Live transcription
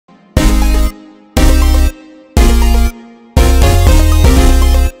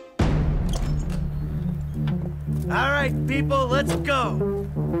All right, people, let's go.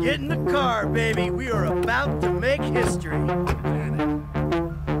 Get in the car, baby. We are about to make history. All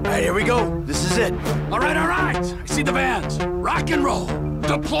right, here we go. This is it. All right. I see the vans. Rock and roll.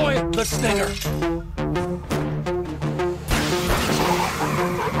 Deploy the stinger.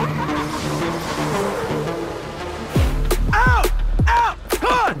 Out!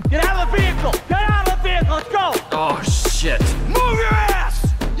 Come on! Get out of the vehicle! Get out of the vehicle! Let's go! Oh, shit. Move your ass!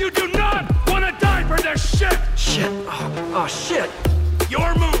 You do not want to die for this shit! Shit. Oh, shit.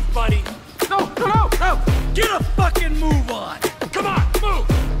 Your move, buddy. No! Get a fucking move on! Come on, move!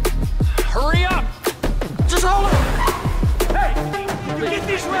 Hurry up! Just hold on. Hey! You get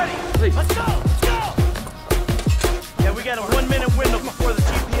these ready! Please. Let's go! Yeah, we got a 1 minute window before the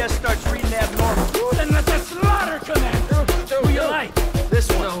GPS starts reading abnormal. Then let the slaughter commander. Who you like? This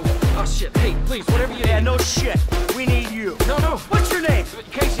one. No. Oh, shit. Hey, please, whatever you Yeah, need. no shit. We need you. No. What's your name?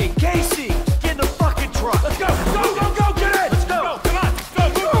 Casey. Casey! Get in the fucking truck! Let's go, get in! Let's go! Come on, let's go,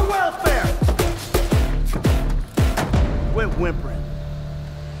 move! For welfare! Quit whimpering.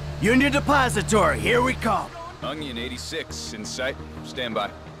 Union Depository, here we come. Union 86 in sight. Stand by.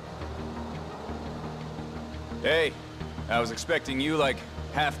 Hey, I was expecting you like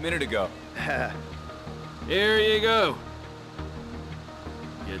half minute ago. Here you go.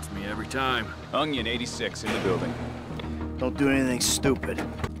 Gets me every time. Union 86 in the building. Don't do anything stupid.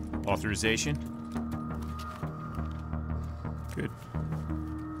 Authorization? Good.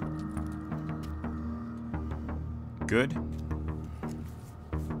 Good.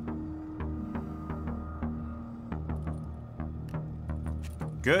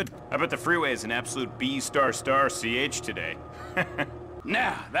 Good. I bet the freeway is an absolute B****CH today.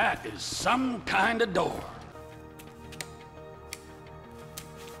 Now, that is some kind of door.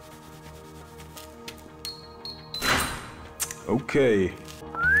 Okay.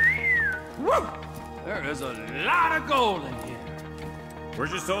 Woo! There is a lot of gold in here. We're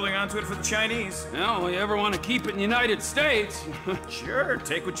just holding on to it for the Chinese. Now, you ever want to keep it in the United States? Sure,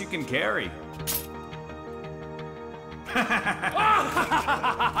 take what you can carry. That's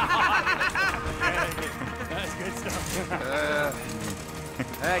good stuff.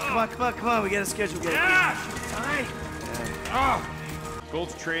 All right, come on. We got a schedule. Yeah!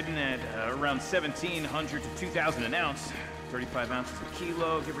 Gold's trading at around 1,700 to 2,000 an ounce. 35 ounces a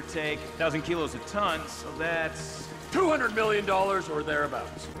kilo, give or take. 1,000 kilos a ton, so that's... $200 million or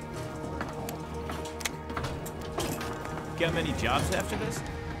thereabouts. Got many jobs after this?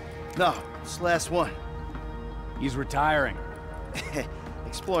 No, it's the last one. He's retiring.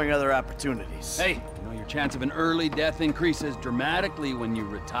 Exploring other opportunities. Hey, you know your chance of an early death increases dramatically when you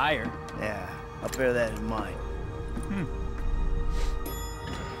retire. Yeah, I'll bear that in mind.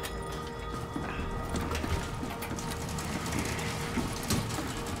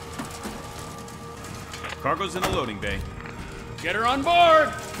 Cargo's in the loading bay. Get her on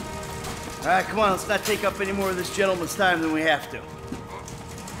board! All right, come on, let's not take up any more of this gentleman's time than we have to.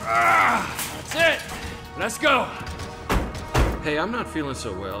 That's it! Let's go! Hey, I'm not feeling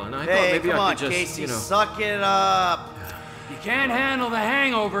so well, and I thought Hey, maybe come I on, could just, Casey, you know... suck it up. You can't handle the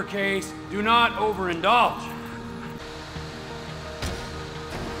hangover, Case. Do not overindulge.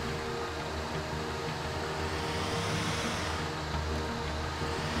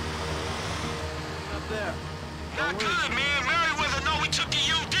 Up there. Not good, man. Merriweather know we took the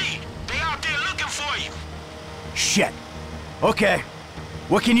UD. They out there looking for you. Shit. Okay.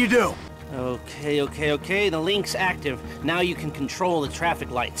 What can you do? Okay. The link's active. Now you can control the traffic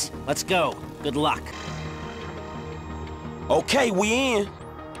lights. Let's go. Good luck. Okay, we in.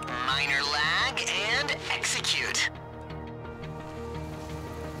 Minor lag and execute.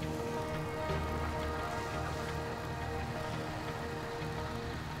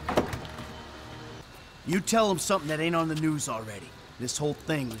 You tell him something that ain't on the news already. This whole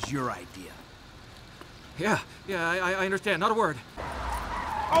thing was your idea. Yeah, I understand. Not a word.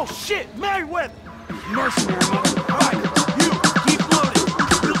 Oh shit, Merriweather! Mercenary mother. All right, you keep loading.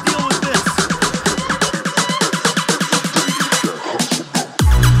 We'll deal with this.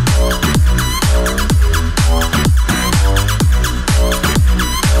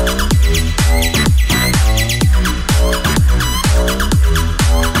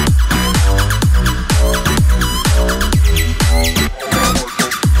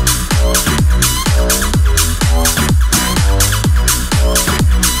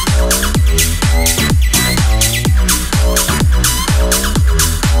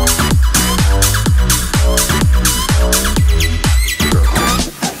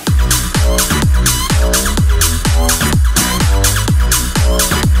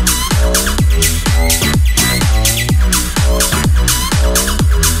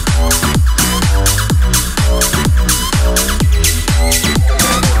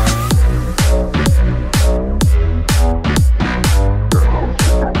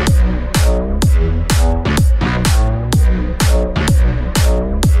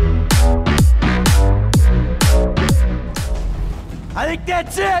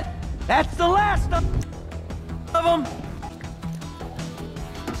 That's it! That's the last of them!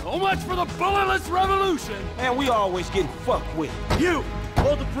 So much for the bulletless revolution! Man, we always getting fucked with. You!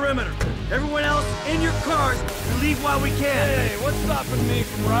 Hold the perimeter. Everyone else, in your cars, and leave while we can. Hey, what's stopping me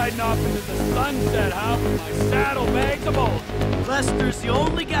from riding off into the sunset, huh? With my saddlebags of bullshit. Lester's the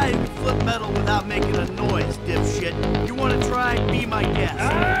only guy who can flip metal without making a noise, dipshit. You wanna try? Be my guest.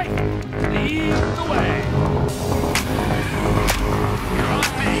 All right, lead the way. You're on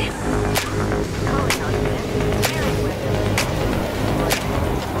me. Calling on unit. Clearing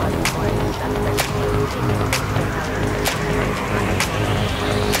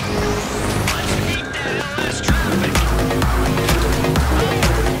Let's beat that LS traffic.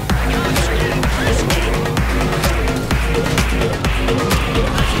 Cops are getting frisky.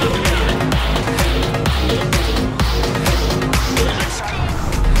 Let's look at it. Let's go.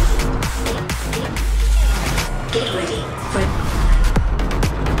 Get ready for...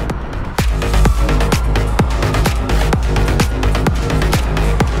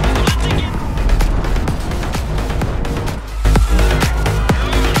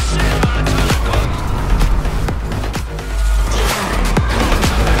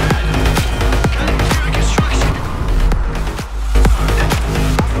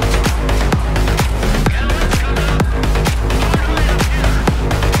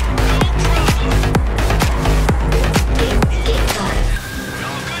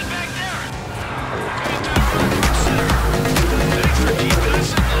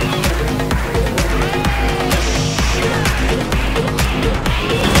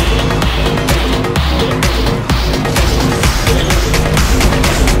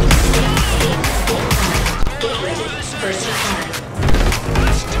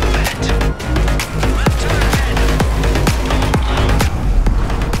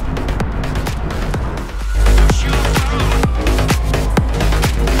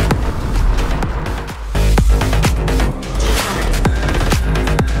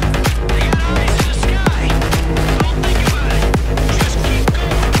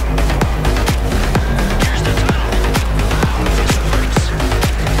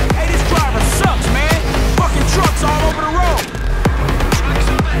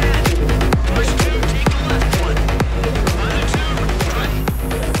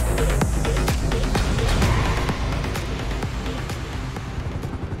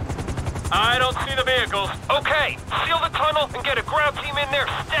 I don't see the vehicles. Okay, seal the tunnel and get a ground team in there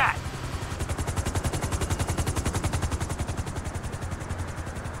stat.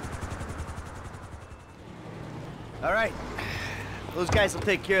 All right. Those guys will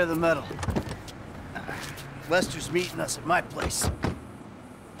take care of the metal. Lester's meeting us at my place.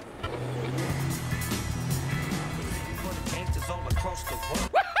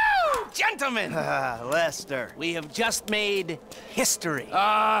 Woohoo! Gentlemen! Lester. We have just made history.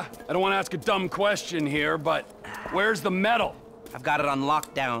 I don't want to ask a dumb question here, but where's the metal? I've got it on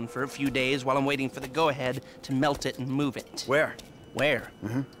lockdown for a few days while I'm waiting for the go-ahead to melt it and move it. Where? Where?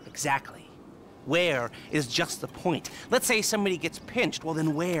 Exactly. Where is just the point. Let's say somebody gets pinched, well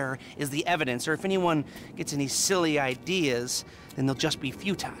then where is the evidence? Or if anyone gets any silly ideas, then they'll just be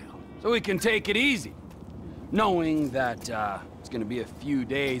futile. So we can take it easy, knowing that it's gonna be a few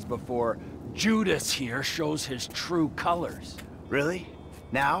days before Judas here shows his true colors. Really?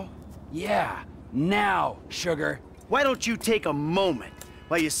 Now? Yeah, now, sugar. Why don't you take a moment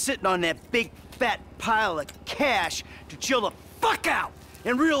while you're sitting on that big fat pile of cash to chill the fuck out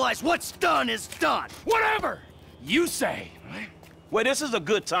and realize what's done is done? Whatever you say. Well, this is a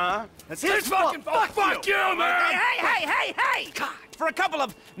good time. That's This his fucking fuck you, man! Hey! God, for a couple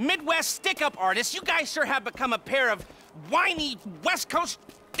of Midwest stick-up artists, you guys sure have become a pair of whiny West Coast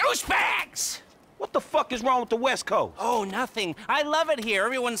douchebags! What the fuck is wrong with the West Coast? Oh, nothing. I love it here.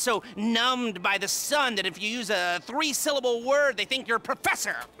 Everyone's so numbed by the sun that if you use a 3-syllable word, they think you're a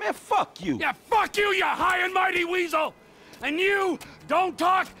professor. Man, fuck you. Yeah, fuck you, you high and mighty weasel! And you don't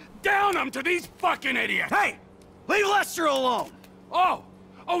talk down them to these fucking idiots! Hey! Leave Lester alone! Oh,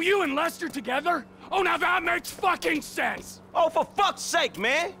 you and Lester together? Oh, now that makes fucking sense! Oh, for fuck's sake,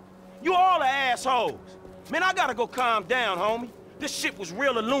 man. You all are assholes. Man, I gotta go calm down, homie. This shit was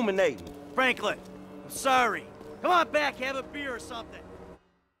real illuminating. Franklin, I'm sorry. Come on back, have a beer or something.